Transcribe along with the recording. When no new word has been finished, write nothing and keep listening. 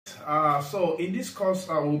So in this course,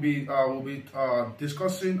 we'll be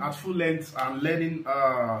discussing at full length and learning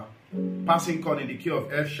passing chord in the key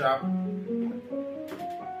of F sharp.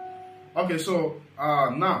 Okay, so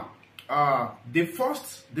now the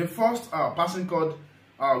first passing chord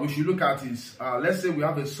we should look at is let's say we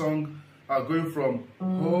have a song going from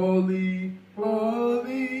holy,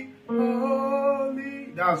 holy, holy.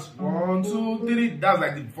 That's 1, 2, 3. That's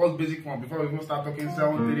like the first basic one before we even start talking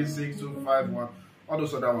 7, 3, 6, 2, 5, 1. All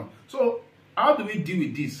those other ones. So how do we deal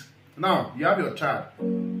with this? Now you have your child.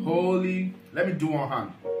 Holy. Let me do one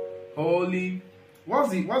hand. Holy.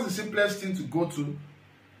 What's the simplest thing to go to?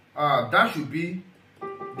 That should be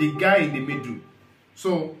the guy in the middle.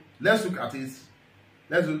 So let's look at it.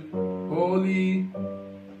 Let's do holy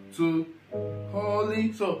to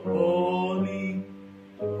holy. So holy.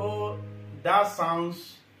 Oh, that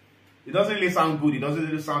sounds. It doesn't really sound good. It doesn't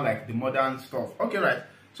really sound like the modern stuff. Okay, right.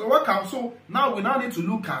 So so now we need to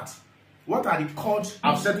look at what are the chords.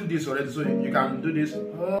 I've settled this already, so you can do this.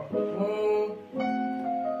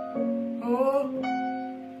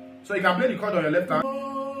 So you can play the chord on your left hand.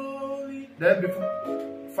 Then before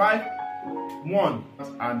 5, 1,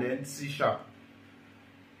 and then C sharp.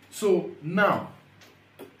 So now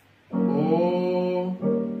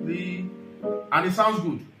holy, and it sounds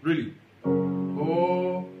good, really.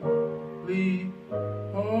 Holy,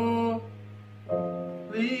 holy.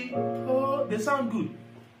 Oh, they sound good.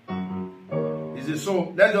 Is it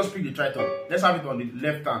so? Let's just pick the tritone. Let's have it on the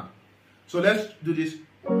left hand. So let's do this.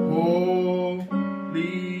 Holy,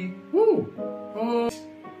 woo,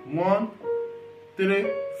 1,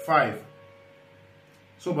 3, 5.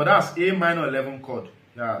 So, but that's A minor 11 chord.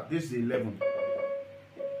 Yeah, this is 11.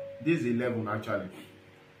 This is 11 actually.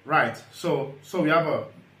 Right. So we have a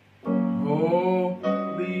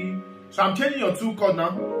holy. So I'm changing your 2 chord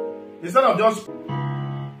now. Instead of just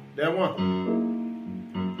then 1,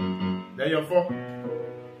 then your 4.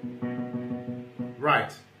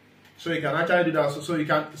 Right. So you can actually do that. So you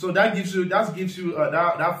can. So that gives you that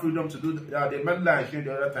freedom to do the melody line I showed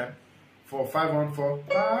the other time for 5, 1, 4.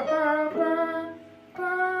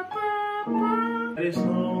 There is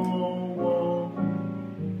no.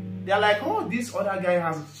 They're like, oh, this other guy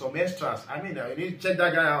has some extras. I mean, you need to check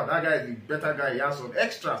that guy out. That guy is the better guy. He has some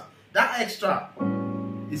extras. That extra,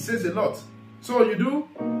 it says a lot. So you do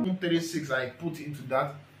 36. I put into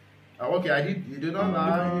that. Okay, I did. You do not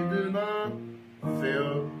lie. You do not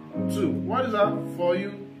fail. 2. What is that for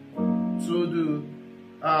you to do?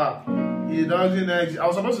 It doesn't exist. I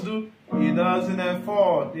was supposed to do. It doesn't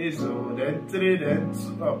afford this. So then 3, then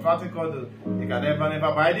 2. Practical. You can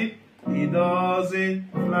never buy it. It doesn't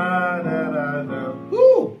fly.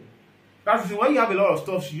 Woo! That's the when you have a lot of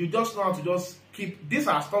stuff. You just know how to just keep. These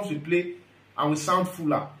are stuff we play and we sound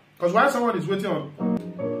fuller. Because while someone is waiting on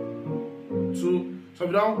 2, so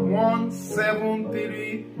we done 1, 7,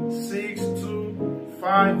 3, 6, 2,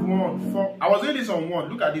 5, 1, 4. I was doing this on 1.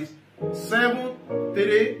 Look at this. 7,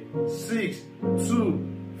 3, 6, 2,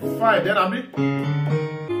 5. Then I'm doing.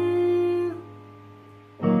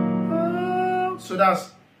 So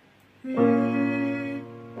that's.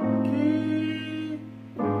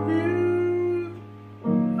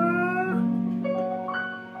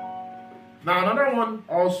 Now another one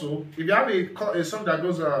also, if you have a song that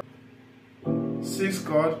goes 6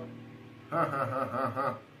 chord,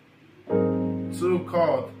 2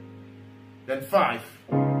 chord, then 5,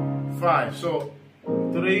 so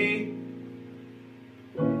 3,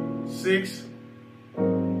 6,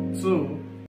 2,